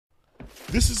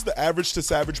This is the Average to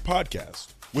Savage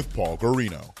podcast with Paul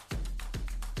Garino.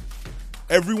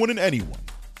 Everyone and anyone,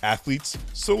 athletes,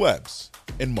 celebs,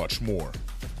 and much more.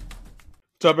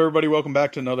 What's up, everybody? Welcome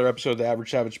back to another episode of the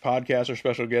Average Savage podcast. Our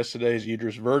special guest today is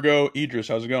Idris Virgo. Idris,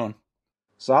 how's it going?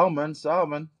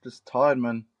 Man. Just tired,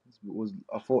 man.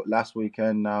 I thought last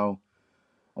weekend. Now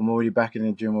I'm already back in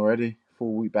the gym already.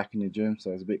 Full week back in the gym,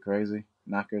 so it's a bit crazy.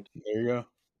 Knackered. There you go.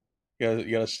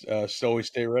 You gotta still always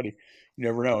stay ready. You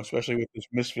never know, especially with this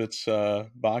Misfits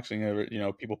boxing.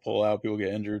 People pull out, people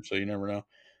get injured, so you never know.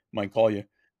 Might call you.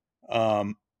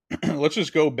 Let's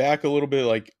just go back a little bit.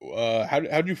 Like, how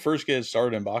did you first get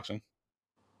started in boxing?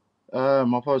 I'll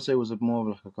probably say it was more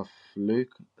of like a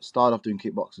fluke. Started off doing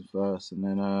kickboxing first, and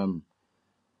then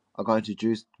I got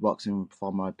introduced to boxing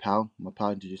from my pal. My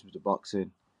pal introduced me to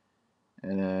boxing,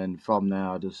 and then from there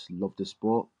I just loved the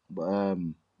sport. But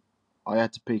I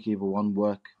had to pick either one: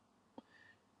 work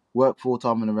full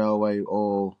time in the railway,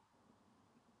 or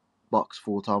box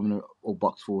full time,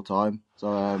 So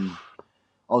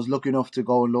I was lucky enough to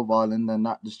go on Love Island, and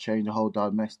that just changed the whole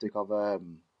domestic of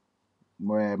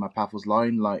where my path was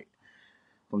lying. Like,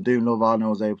 from doing Love Island, I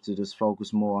was able to just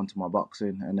focus more onto my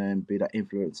boxing and then be that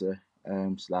influencer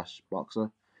slash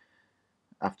boxer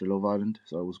after Love Island.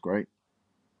 So it was great.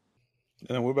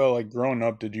 And then what about, like, growing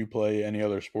up? Did you play any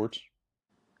other sports?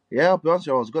 Yeah, I'll be honest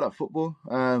with you, I was good at football.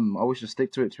 I wish I'd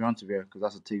stick to it, to be honest with you, because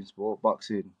that's a team sport.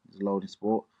 Boxing is a loaded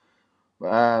sport. But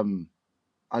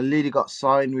I literally got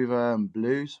signed with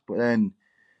Blues, but then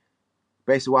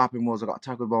basically what happened was I got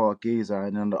tackled by a geezer,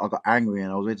 and then I got angry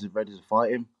and I was ready to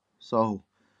fight him. So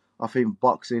I think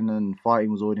boxing and fighting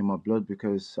was already in my blood,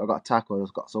 because I got tackled,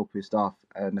 I got so pissed off,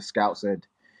 and the scout said,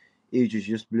 "You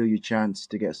just blew your chance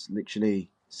to get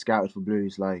literally scouted for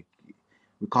Blues. Like,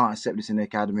 we can't accept this in the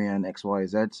academy and X, Y,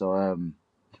 Z." So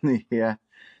yeah,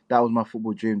 that was my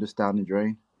football dream just down the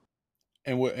drain.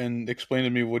 And explain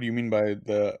to me, what do you mean by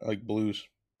the, like, Blues?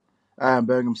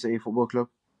 Birmingham City Football Club.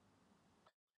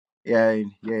 Yeah,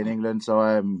 in England. So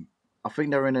I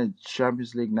think they're in a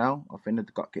Champions League now. I think they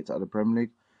got kicked out of the Premier League.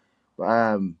 But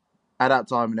at that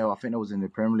time, I think I was in the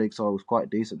Premier League, so it was quite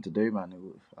decent to do, man.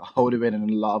 I would have been in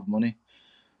a lot of money,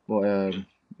 but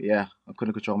yeah, I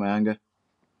couldn't control my anger.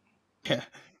 Yeah,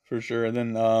 for sure. And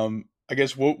then I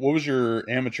guess what was your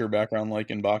amateur background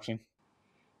like in boxing?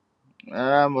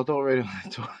 I don't really want to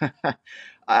talk.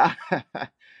 I,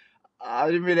 I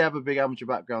didn't really have a big amateur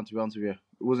background, to be honest with you.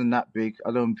 It wasn't that big. I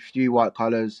done a few white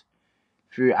collars,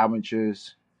 few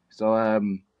amateurs. So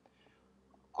I'm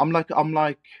like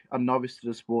a novice to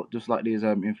the sport, just like these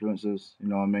influencers. You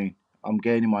know what I mean? I'm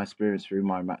gaining my experience through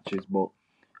my matches, but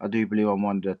I do believe I'm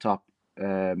one of the top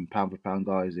pound for pound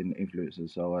guys in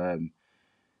influencers. So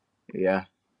yeah.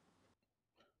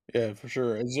 Yeah, for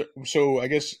sure. So I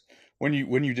guess when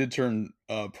you did turn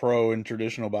pro in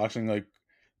traditional boxing, like,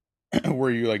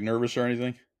 were you, like, nervous or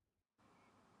anything?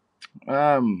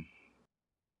 Um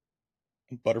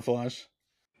Butterflies?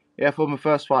 yeah, for my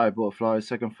first fight I butterflies.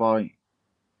 Second fight,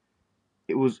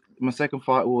 my second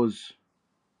fight was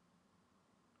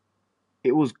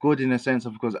good in a sense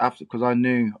of, because I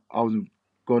knew I was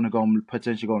going to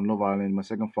potentially go on Love Island. My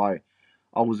second fight,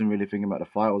 I wasn't really thinking about the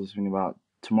fight. I was just thinking about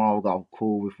tomorrow I got a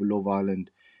call with Love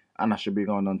Island, and I should be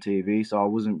going on TV. So I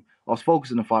wasn't. I was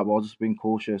focused on the fight, but I was just being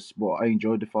cautious. But I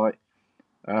enjoyed the fight.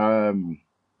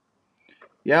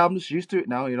 Yeah, I'm just used to it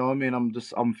now. You know what I mean?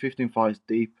 I'm 15 fights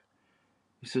deep.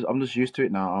 I'm just used to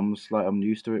it now. I'm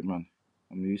used to it, man.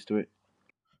 I'm used to it.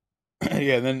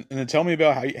 Yeah, and then tell me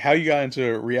about how you got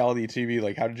into reality TV.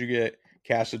 Like, how did you get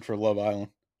casted for Love Island?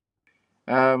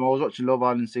 I was watching Love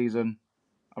Island season.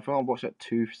 I think I watched like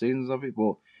 2 seasons of it,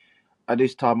 but at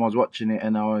this time I was watching it,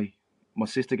 and my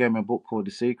sister gave me a book called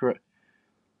The Secret.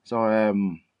 So I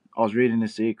was reading The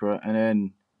Secret, and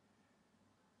then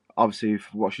obviously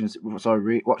watching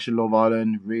Love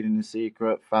Island, reading The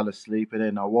Secret, fell asleep, and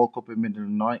then I woke up in the middle of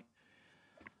the night,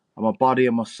 and my body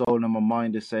and my soul and my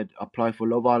mind just said apply for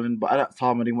Love Island. But at that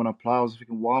time I didn't want to apply. I was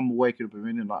thinking, why am I waking up in the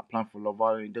middle of the night applying for Love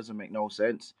Island? It doesn't make no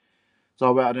sense. So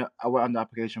I went on the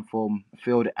application form,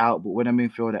 filled it out. But when I mean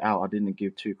filled it out, I didn't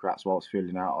give two craps while I was filling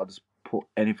it out. I just put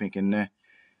anything in there.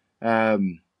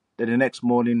 Then the next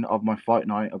morning of my fight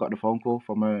night, I got the phone call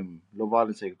from Love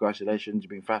Island saying, "Congratulations,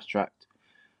 you've been fast tracked.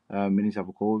 We need to have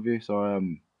a call with you." So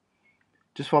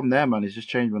just from there, man, it's just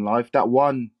changed my life. That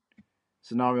one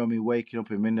scenario of me waking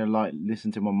up in the night,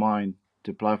 listening to my mind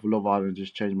to apply for Love Island,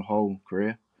 just changed my whole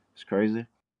career. It's crazy.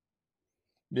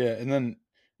 Yeah, and then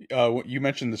you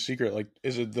mentioned The Secret. Like,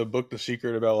 is it the book The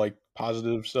Secret about, like,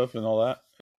 positive stuff and all that?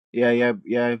 Yeah.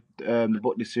 The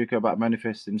book The Secret about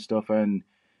manifesting stuff and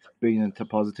being into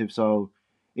positive. So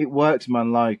it works,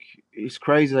 man. Like it's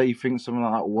crazy that you think something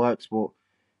like that works, but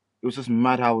it was just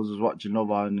mad how I was watching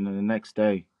Love Island, and then the next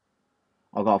day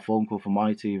I got a phone call from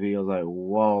my TV. I was like,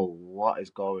 "Whoa, what is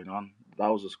going on?" That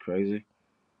was just crazy.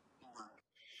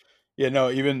 Yeah,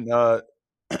 no, even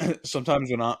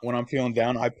sometimes when I'm feeling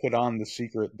down, I put on The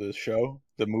Secret, the show,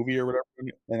 the movie or whatever,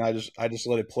 and I just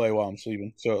let it play while I'm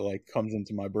sleeping, so it like comes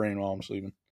into my brain while I'm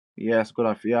sleeping. Yeah, it's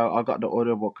good. Yeah, I got the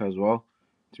audiobook as well.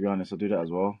 To be honest, I do that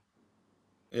as well.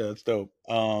 Yeah, that's dope.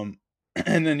 And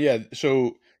then yeah,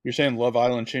 so you're saying Love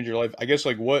Island changed your life. I guess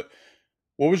like what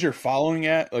was your following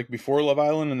at like before Love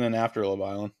Island and then after Love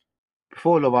Island?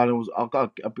 Before Love Island was, I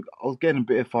was getting a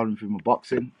bit of following through my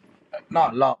boxing.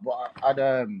 Not a lot, but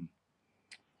I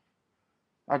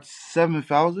had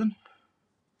 7,000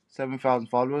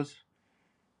 followers.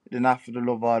 Then after the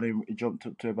Love Island, it jumped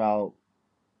up to about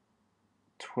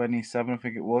 27, I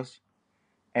think it was.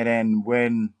 And then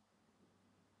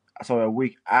a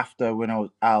week after when I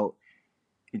was out,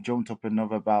 it jumped up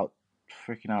another about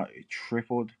freaking out. It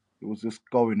tripled. It was just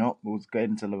going up. It was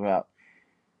getting to about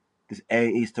this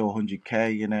 80s to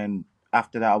 100K. And then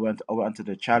after that, I went onto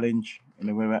the challenge. And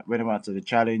then when I went to the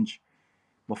challenge,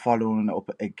 my following went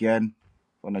up again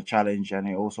on the challenge. And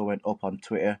it also went up on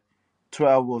Twitter.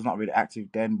 Twitter was not really active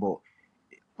then, but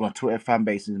my Twitter fan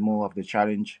base is more of the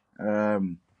challenge.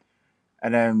 And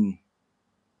then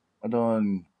I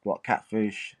done what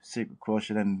Catfish, Secret Crush,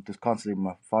 and then just constantly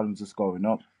my following's just going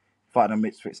up. Fighting the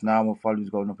Misfits now, my following's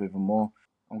going up even more.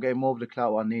 I'm getting more of the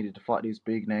clout I needed to fight these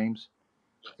big names.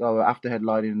 So after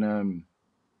headlining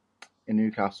in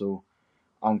Newcastle,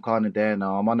 I'm kind of there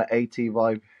now. I'm on the AT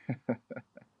vibe.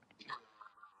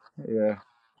 Yeah.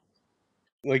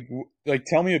 Like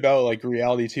tell me about like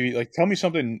reality TV. Like tell me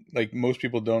something like most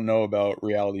people don't know about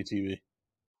reality TV.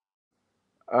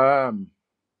 Um,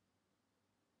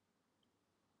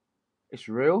 it's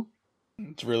real.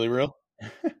 It's really real.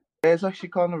 Yeah, it's actually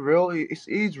kind of real.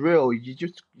 It's real. You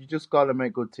just gotta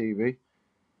make good TV.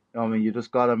 I mean, you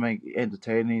just gotta make it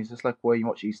entertaining. It's just like where you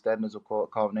watch EastEnders or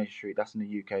Coronation Street. That's in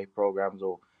the UK programs,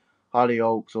 or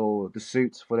Hollyoaks, or The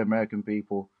Suits for the American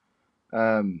people.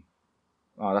 Um,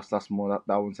 oh, that's more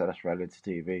that one said that's reality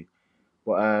TV.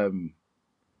 But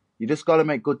you just gotta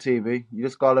make good TV. You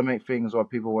just gotta make things where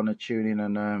people want to tune in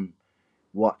and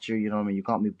watch you. You know what I mean? You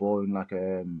can't be boring like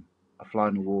a fly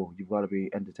in the wall. You've got to be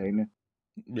entertaining.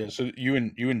 Yeah, so you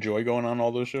enjoy going on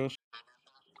all those shows?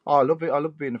 Oh, I love it. I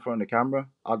love being in front of the camera.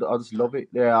 I just love it.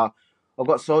 Yeah, I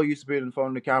got so used to being in front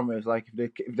of the camera. It's like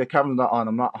if the camera's not on,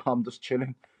 I'm not. I'm just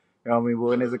chilling. You know what I mean? But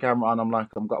when there's a camera on, I'm like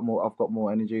I've got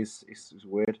more energy. It's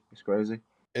weird. It's crazy.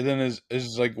 And then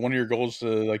is like one of your goals to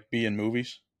like be in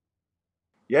movies?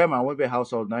 Yeah, man. I want to be a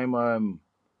household name. I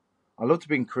love to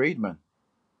be in Creed, man.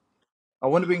 I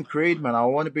want to be in Creed, man. I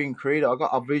want to be in Creed. I got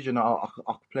a vision. I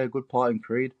could play a good part in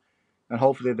Creed, and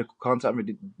hopefully they could contact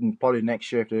me probably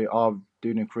next year if they are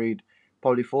doing a Creed.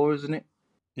 Probably four, isn't it?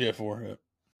 Yeah, for it.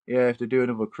 Yeah, if they do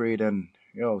another Creed, then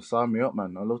sign me up,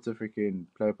 man. I love to freaking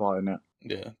play a part in that.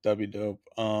 Yeah, that'd be dope.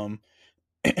 And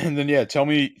then yeah, tell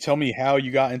me how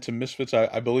you got into Misfits.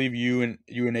 I believe you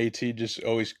and AT just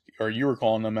always or you were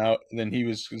calling them out, and then he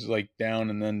was like down,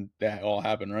 and then that all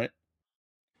happened, right?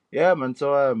 Yeah, man.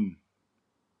 So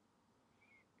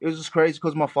it was just crazy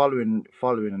because my following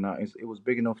and that it was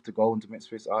big enough to go into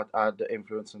Misfits. I had the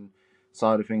influence and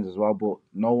side of things as well, but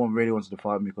no one really wanted to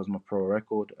fight me because of my pro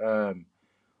record.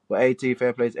 But AT,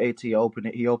 fair play to AT, opened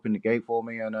it. He opened the gate for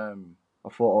me, and I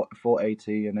fought AT,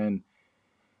 and then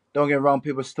don't get me wrong,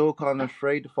 people are still kind of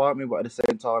afraid to fight me, but at the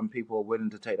same time, people are willing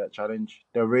to take that challenge.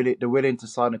 They're willing to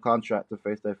sign a contract to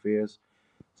face their fears.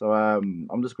 So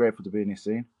I'm just grateful to be in this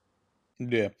scene.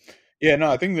 Yeah, yeah.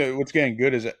 No, I think that what's getting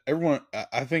good is that everyone.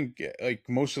 I think like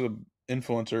most of the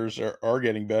influencers are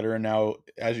getting better, and now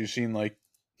as you've seen, like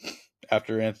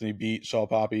after Anthony beat Saul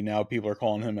Poppy, now people are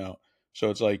calling him out. So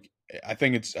it's like I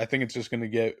think it's just going to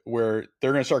get where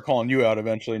they're going to start calling you out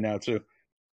eventually now too.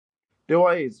 You know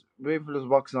what it is? With influencer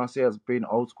boxing, I see it as being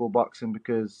old school boxing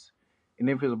because in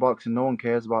influencer boxing, no one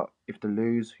cares about if they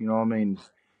lose. You know what I mean?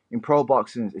 In pro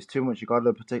boxing, it's too much. You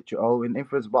gotta protect your own. In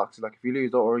influencer boxing, like if you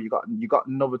lose, or you got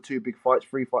another two big fights,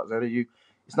 three fights ahead of you.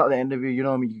 It's not the end of you. You know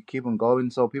what I mean? You keep on going.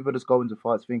 So people just go into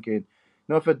fights thinking,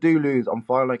 if I do lose, I'm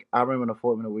fine. Like Aaron when I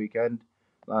fought him in the weekend,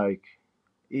 like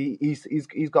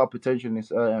he's got potential in his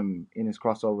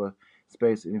crossover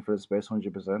space, in influencer space,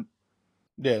 100%.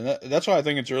 Yeah, that's why I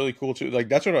think it's really cool too. Like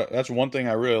that's one thing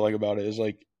I really like about it is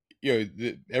like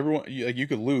everyone like you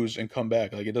could lose and come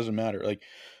back. Like it doesn't matter. Like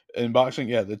in boxing,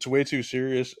 yeah, that's way too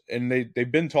serious. And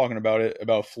they've been talking about it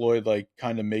about Floyd like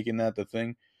kind of making that the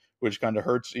thing, which kind of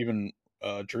hurts even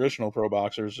traditional pro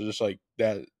boxers. Just like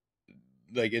that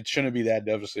like it shouldn't be that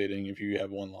devastating if you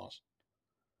have one loss.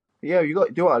 Yeah, you got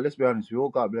to do it. Let's be honest. We all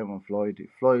got to blame on Floyd.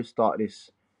 Floyd started this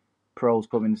pros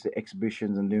coming to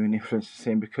exhibitions and doing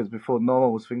influencing because before no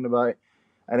one was thinking about it.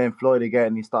 And then Floyd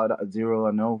again, he started at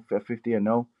 0-0,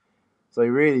 50-0. So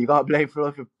you got to blame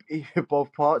Floyd for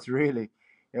both parts, really.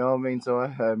 You know what I mean? So,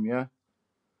 yeah.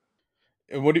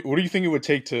 And what do you think it would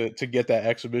take to get that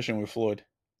exhibition with Floyd?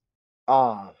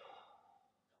 Ah,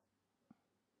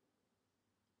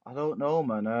 I don't know,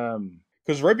 man.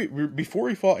 Because before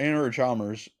he fought Andrew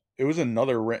Chalmers, it was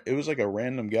it was like a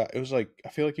random guy. It was like I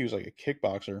feel like he was like a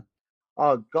kickboxer.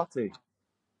 Oh, Gotti.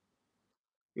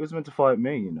 He was meant to fight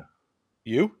me, you know.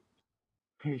 You?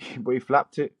 But he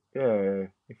flapped it. Yeah,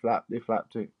 he flapped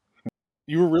it.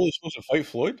 You were really supposed to fight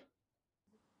Floyd?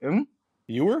 Hmm?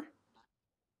 You were?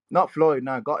 Not Floyd,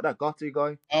 no, got that Gotti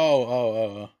guy.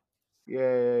 Oh.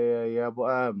 Yeah.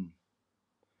 But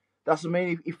that's what I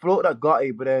mean. He fought that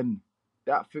Gotti, but then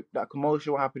that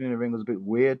commotion what happened in the ring was a bit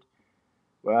weird.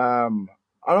 But I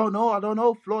don't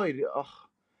know Floyd. Ugh.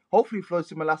 Hopefully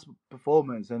Floyd's in my last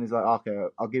performance and he's like, okay,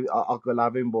 I'll go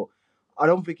have him. But I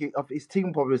don't think his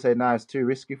team probably say, nah, it's too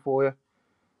risky for you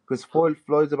because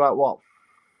Floyd's about what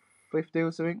 50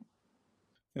 or something.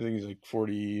 I think he's like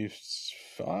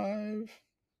 45.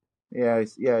 Yeah,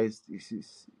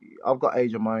 I've got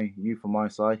age on my youth on my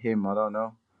side. Him, I don't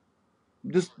know.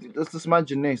 Just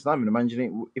imagine this. Not even imagine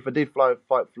it. If I did fight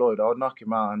Floyd, I would knock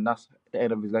him out, and that's the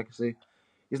end of his legacy.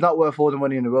 It's not worth all the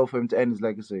money in the world for him to end his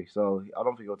legacy. So I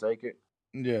don't think he'll take it.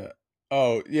 Yeah.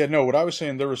 Oh, yeah, no, what I was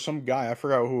saying, there was some guy, I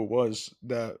forgot who it was,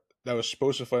 that was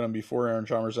supposed to fight him before Aaron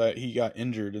Chalmers, that he got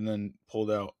injured and then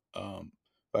pulled out.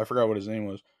 But I forgot what his name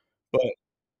was. But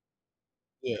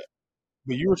yeah,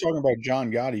 but you were talking about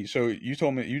John Gotti. So you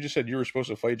just said you were supposed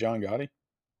to fight John Gotti?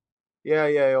 Yeah.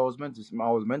 I was meant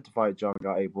to fight John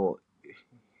Gotti, but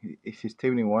his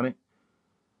team didn't want it.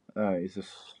 It's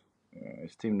just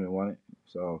his team didn't want it.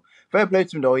 So fair play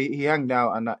to him though. He hanged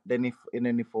out, and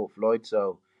then he fought Floyd.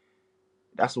 So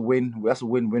that's a win. That's a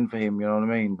win-win for him. You know what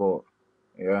I mean? But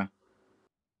yeah.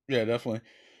 Yeah, definitely.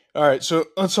 All right, so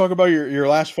let's talk about your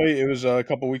last fight. It was a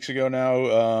couple weeks ago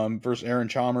now, versus Aaron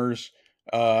Chalmers.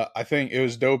 I think it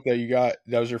was dope that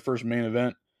that was your first main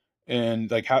event.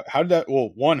 And like how did that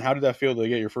how did that feel to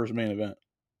get your first main event?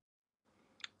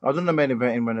 I done the main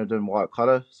event when I done white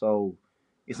collar, so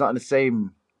it's not in the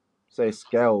same say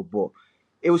scale, but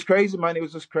it was crazy, man. It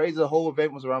was just crazy. The whole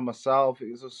event was around myself.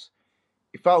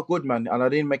 It felt good, man, and I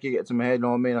didn't make it get to my head. You know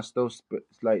what I mean? I still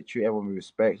like treat everyone with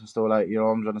respect. I still like, you know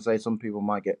what I'm trying to say. Some people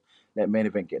might let main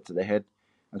event get to their head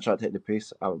and try to take the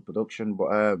piece out of production,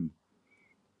 but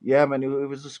yeah, man, it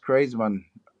was just crazy, man.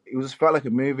 It just felt like a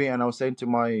movie, and I was saying to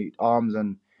my arms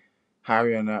and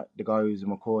Harry and the guy who's in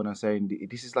my corner saying,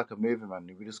 "This is like a movie, man.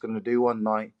 We're just gonna do one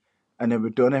night, and then we're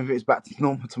done. Everything's back to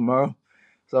normal tomorrow."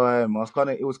 So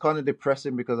it was kind of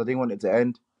depressing because I didn't want it to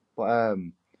end, but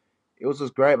it was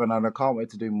just great, man, and I can't wait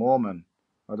to do more, man.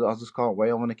 I just can't wait.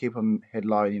 I want to keep on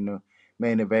headlining,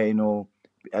 main event, or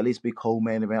at least be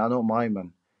co-main event. I don't mind,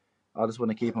 man. I just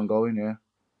want to keep on going, yeah.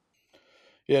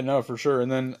 Yeah, no, for sure.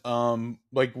 And then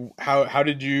like how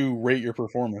did you rate your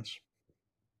performance?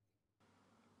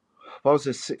 I was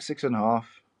a six and a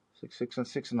half, six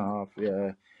and a half,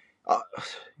 yeah. Uh,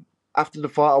 After the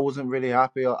fight, I wasn't really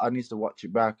happy. I need to watch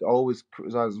it back. I always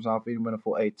criticize myself, even when I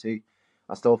fought AT.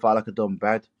 I still felt like I done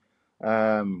bad.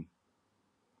 Um,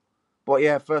 but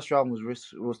yeah, first round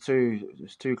was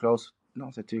too close.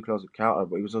 Not say too close to counter,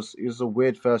 but it was a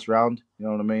weird first round. You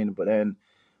know what I mean? But then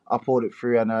I pulled it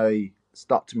through and I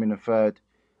stopped him in the third.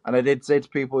 And I did say to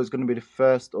people it's going to be the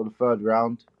first or the third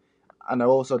round. And I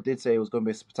also did say it was going to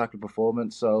be a spectacular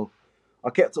performance. So I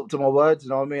kept up to my words. You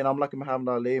know what I mean? I'm like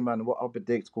Muhammad Ali, man. What I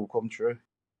predict will come true.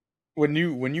 When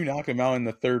you knocked him out in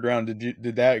the third round,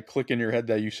 did that click in your head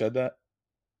that you said that?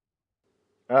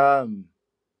 Um,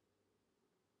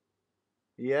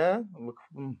 yeah,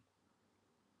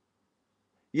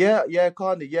 yeah,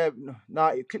 kind of, yeah.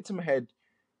 Nah, it clicked in my head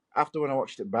after when I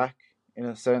watched it back, in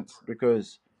a sense,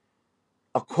 because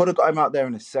I could have got him out there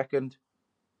in a second.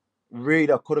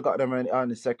 Really, I could have got him out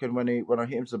in a second when I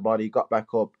hit him to the body, he got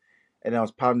back up, and I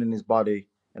was pounding his body,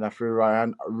 and I threw right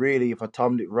hand. Really, if I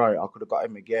timed it right, I could have got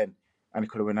him again, and he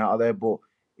could have went out of there. But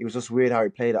it was just weird how he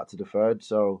played out to the third.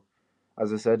 So,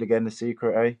 as I said again, the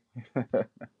secret, eh?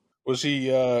 Was he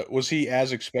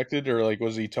as expected, or like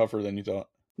was he tougher than you thought?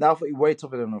 Now I thought he way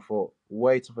tougher than I thought.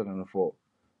 Way tougher than I thought.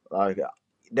 Like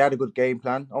they had a good game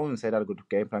plan. I wouldn't say they had a good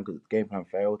game plan because the game plan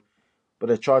failed, but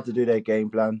they tried to do their game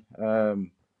plan.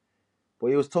 But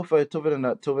he was tougher than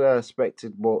that, tougher than I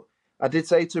expected. But I did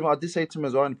say to him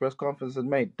as well in the press conference, I said,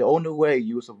 mate, the only way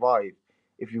you will survive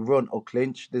if you run or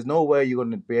clinch, there's no way you're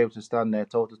going to be able to stand there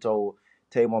toe to toe,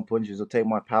 take my punches or take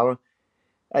my power.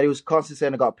 And he was constantly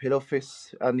saying I got pillow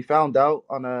fists, and he found out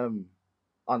on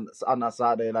that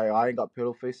Saturday like I ain't got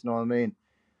pillow fists. You know what I mean?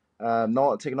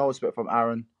 Not taking no respect from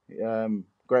Aaron,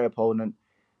 great opponent,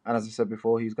 and as I said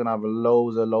before, he's gonna have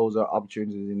loads of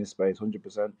opportunities in this space,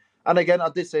 100%. And again, I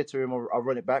did say to him, I'll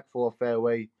run it back for a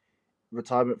fairway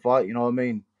retirement fight. You know what I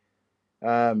mean?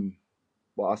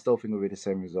 But I still think it'll be the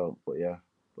same result. But yeah,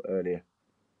 but earlier.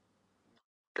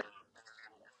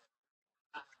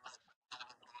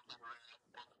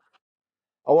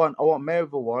 I want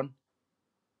Mayweather one,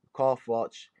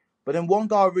 Carthage. But then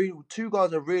two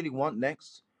guys I really want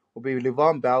next will be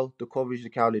Levon Bell, the coverage, the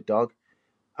cowardly dog,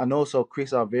 and also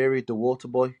Chris Alvieri, the water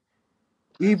boy.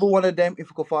 Either one of them, if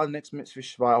we could fight the next mixed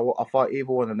fish fight, I'll fight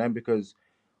either one of them because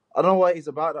I don't know what it's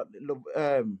about.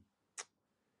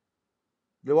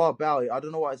 Lewis Bell, I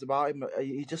don't know what it's about him.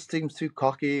 He just seems too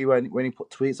cocky when he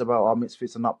put tweets about our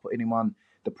misfits and not putting him on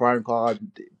the prime card,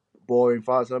 boring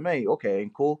fights. Like, mate, okay,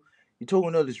 cool. You're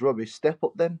talking all this rubbish. Step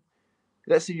up then.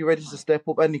 Let's see if you're ready to step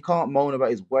up. And he can't moan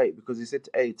about his weight because he said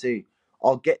to AT,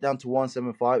 I'll get down to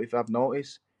 175 if I have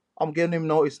notice. I'm giving him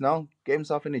notice now. Get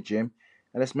himself in the gym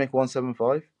and let's make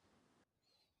 175.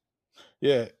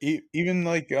 Yeah, even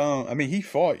like I mean, he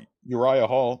fought Uriah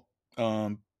Hall,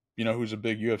 who's a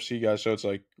big UFC guy. So it's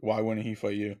like, why wouldn't he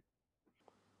fight you?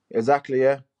 Exactly,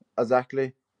 yeah.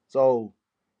 Exactly. So,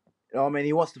 I mean,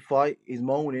 he wants to fight. He's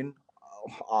moaning.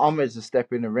 I'm ready to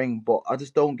step in the ring, but I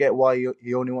just don't get why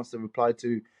he only wants to reply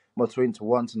to my tweets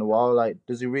once in a while. Like,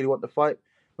 does he really want to fight?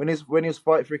 When he was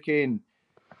fight freaking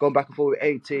going back and forth with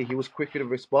AT, he was quicker to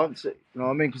response. You know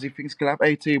what I mean? Because he thinks he can have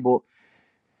AT, but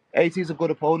AT is a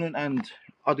good opponent, and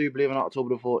I do believe on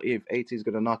October the 14th, AT is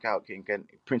going to knock out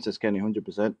Princess Kenny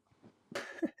 100%.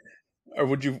 Or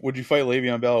would you fight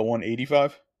Le'Veon Bell at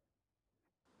 185?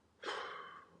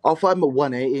 I'll fight him at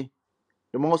 180.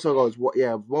 The most I'll go is what?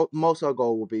 Yeah, most I'll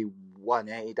go will be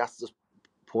 180. That's just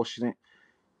pushing it.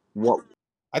 What?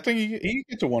 I think he can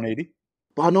get to 180.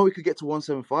 But I know he could get to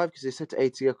 175 because they said to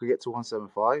AT I could get to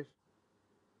 175.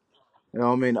 You know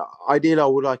what I mean? Ideally, I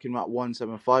would like him at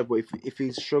 175, but if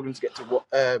he's struggling to get to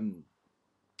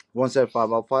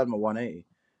 175, I'll fight him at 180.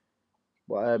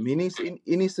 But he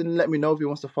needs to let me know if he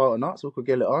wants to fight or not, so we could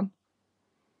get it on.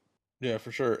 Yeah,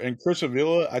 for sure. And Chris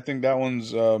Avila, I think that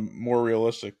one's more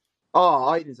realistic. Oh,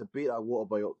 I need to beat that water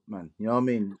boy up, man. You know what I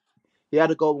mean? He had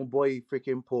a golden boy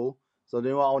freaking pull. So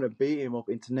then I want to beat him up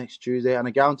into next Tuesday. And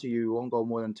I guarantee you, he won't go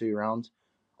more than 2 rounds.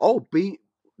 I'll beat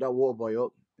that water boy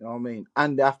up. You know what I mean?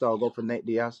 And after, I'll go for Nate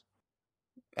Diaz.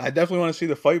 I definitely want to see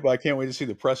the fight, but I can't wait to see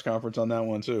the press conference on that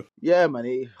one too. Yeah,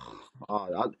 man.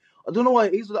 I don't know why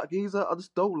he's like geezer. I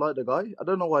just don't like the guy. I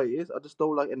don't know why he is. I just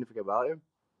don't like anything about him.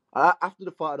 After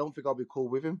the fight, I don't think I'll be cool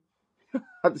with him.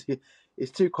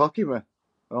 He's too cocky, man.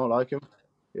 I don't like him.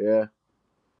 Yeah.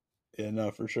 Yeah,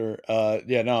 no, for sure.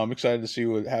 I'm excited to see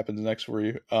what happens next for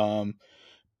you. All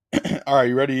right,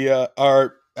 you ready?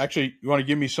 Actually, you want to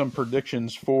give me some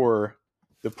predictions for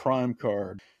the prime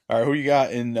card? All right, who you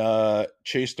got in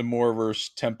Chase Demore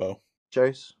versus Tempo?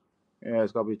 Chase. Yeah,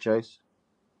 it's got to be Chase.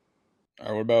 All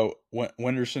right, what about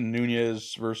Wenderson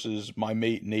Nunez versus my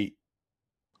mate Nate?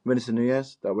 Wenderson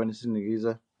Nunez. That Wenderson Nunez.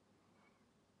 All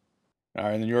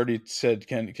right, and then you already said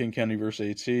King Kenny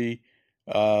versus AT.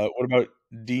 What about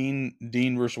Dean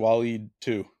versus Waleed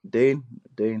 2? Dean.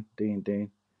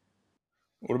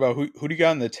 What about who do you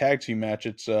got in the tag team match?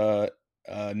 It's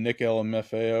Nick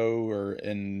LMFAO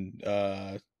and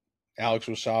Alex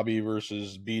Wasabi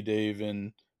versus B Dave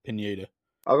and Pineda.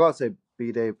 I gotta say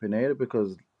B Dave Pineda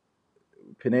because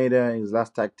Pineda, his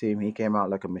last tag team, he came out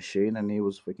like a machine and he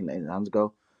was freaking letting his hands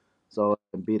go. So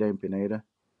B Dave Pineda.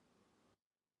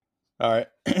 All right,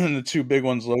 and the 2 big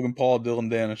ones: Logan Paul,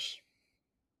 Dylan Dennis.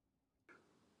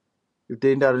 If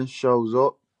Dylan Dennis shows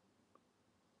up,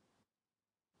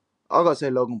 I gotta say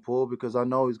Logan Paul because I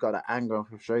know he's got that anger and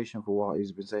frustration for what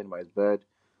he's been saying about his bird.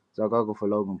 So I gotta go for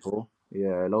Logan Paul.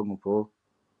 Yeah, Logan Paul.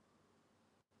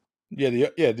 Yeah,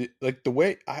 the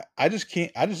way I just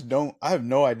can't, I have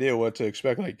no idea what to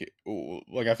expect. Like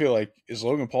I feel like, is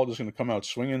Logan Paul just going to come out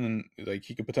swinging and like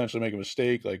he could potentially make a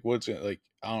mistake? Like what's it like?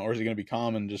 I don't know, or is he going to be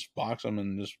calm and just box him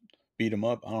and just beat him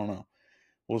up? I don't know.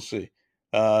 We'll see.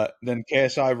 Then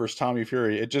KSI versus Tommy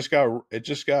Fury. It just got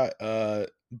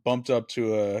bumped up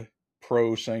to a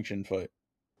pro sanctioned fight.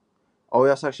 Oh,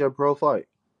 that's actually a pro fight.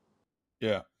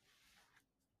 Yeah.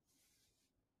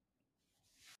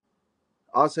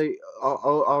 I'll say I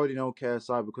already know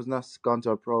KSI because that's gone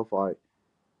to a pro fight.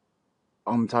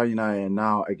 I'm telling you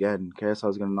now again, KSI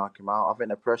is going to knock him out. I think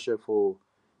the pressure for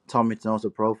Tommy to know it's a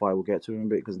pro fight will get to him a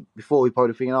bit because before we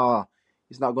probably thinking,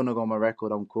 It's not gonna go on my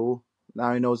record. I'm cool.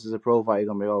 Now he knows as a pro fighter, he's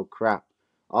gonna be, oh crap.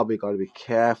 Gotta be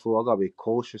careful. I gotta be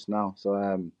cautious now. So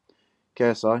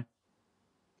KSI.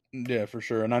 Yeah, for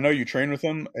sure. And I know you train with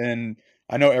him, and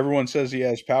I know everyone says he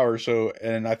has power. So,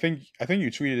 and I think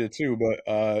you tweeted it too.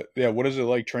 But yeah, what is it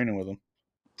like training with him?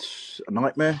 A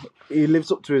nightmare. He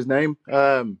lives up to his name.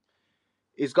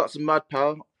 He's got some mad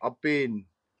power. I've been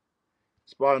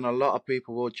sparring a lot of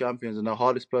people, world champions, and the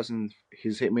hardest person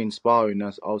he's hit me in sparring,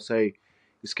 as I'll say,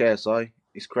 is KSI.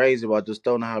 It's crazy, but I just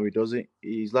don't know how he does it.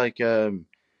 He's like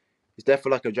he's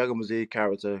definitely like a Dragon Ball Z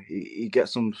character. He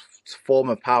gets some form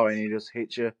of power and he just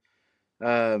hits you.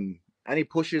 And he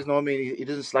pushes. No, I mean he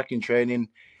doesn't slack in training.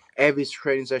 Every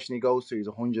training session he goes to, he's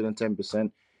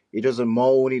 110%. He doesn't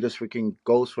moan. He just freaking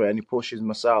goes for it, and he pushes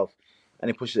himself, and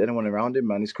he pushes anyone around him.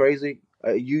 Man, it's crazy. A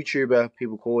YouTuber,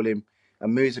 people call him a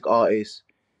music artist,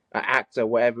 an actor,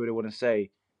 whatever they want to say,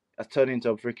 has turned into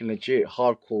a freaking legit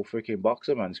hardcore freaking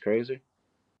boxer. Man, it's crazy.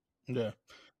 Yeah,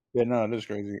 yeah, no, it is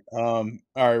crazy. All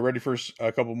right, ready for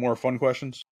a couple more fun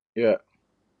questions? Yeah,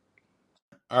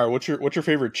 All right, what's your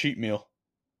favorite cheat meal?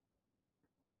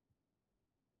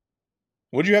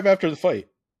 What'd you have after the fight?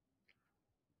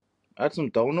 I had some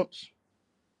donuts.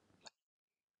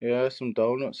 Yeah, some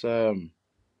donuts.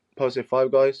 Posted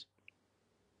Five Guys.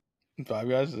 Five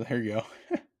Guys. There you go.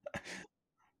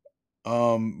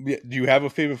 Yeah, do you have a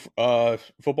favorite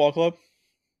football club?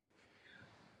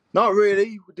 Not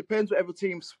really. It depends whatever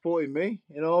team's supporting me.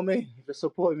 You know what I mean? If they're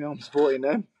supporting me, I'm supporting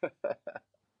them.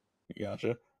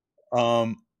 Gotcha.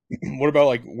 What about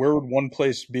like where would one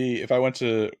place be if I went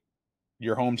to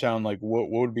your hometown? Like, what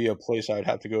would be a place I'd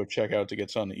have to go check out to get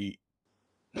something to eat?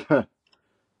 Do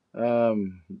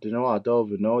you know what? I don't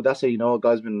even know. That's how you know a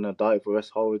guy's been on a diet for his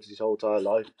whole entire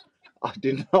life. I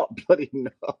do not bloody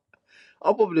know.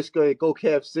 I'll probably just go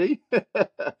KFC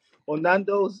or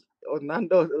Nando's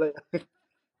Like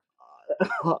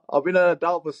I've been on a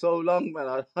diet for so long,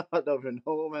 man. I don't even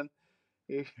know, man.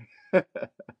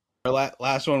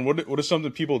 Last one. What is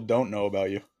something people don't know about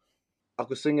you? I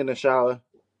could sing in the shower.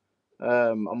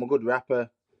 I'm a good rapper.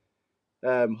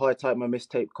 High Type My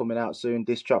Mistape coming out soon.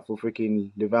 Diss track for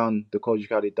freaking Levan, the Koji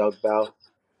Khaled Dog Bow.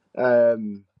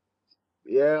 Um,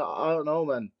 yeah, I don't know,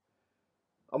 man.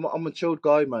 I'm a chilled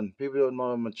guy, man. People don't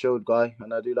know I'm a chilled guy,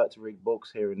 and I do like to read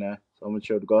books here and there. So I'm a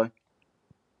chilled guy.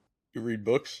 You read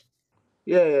books?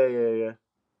 Yeah.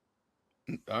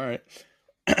 All right.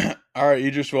 All right,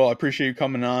 Idris. Well, I appreciate you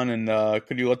coming on, and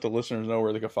could you let the listeners know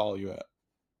where they can follow you at?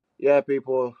 Yeah,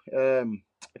 people.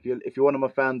 If you're one of my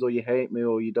fans, or you hate me,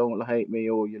 or you don't hate me,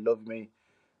 or you love me,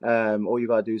 all you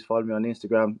gotta do is follow me on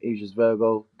Instagram, Idris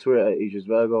Virgo, Twitter, Idris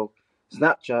Virgo,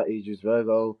 Snapchat, Idris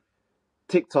Virgo,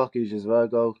 TikTok, Idris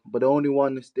Virgo. But the only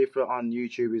one that's different on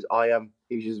YouTube is I am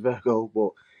Idris Virgo.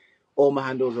 But all my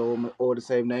handles are all the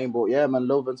same name. But yeah, man,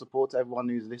 love and support to everyone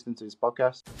who's listening to this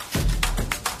podcast.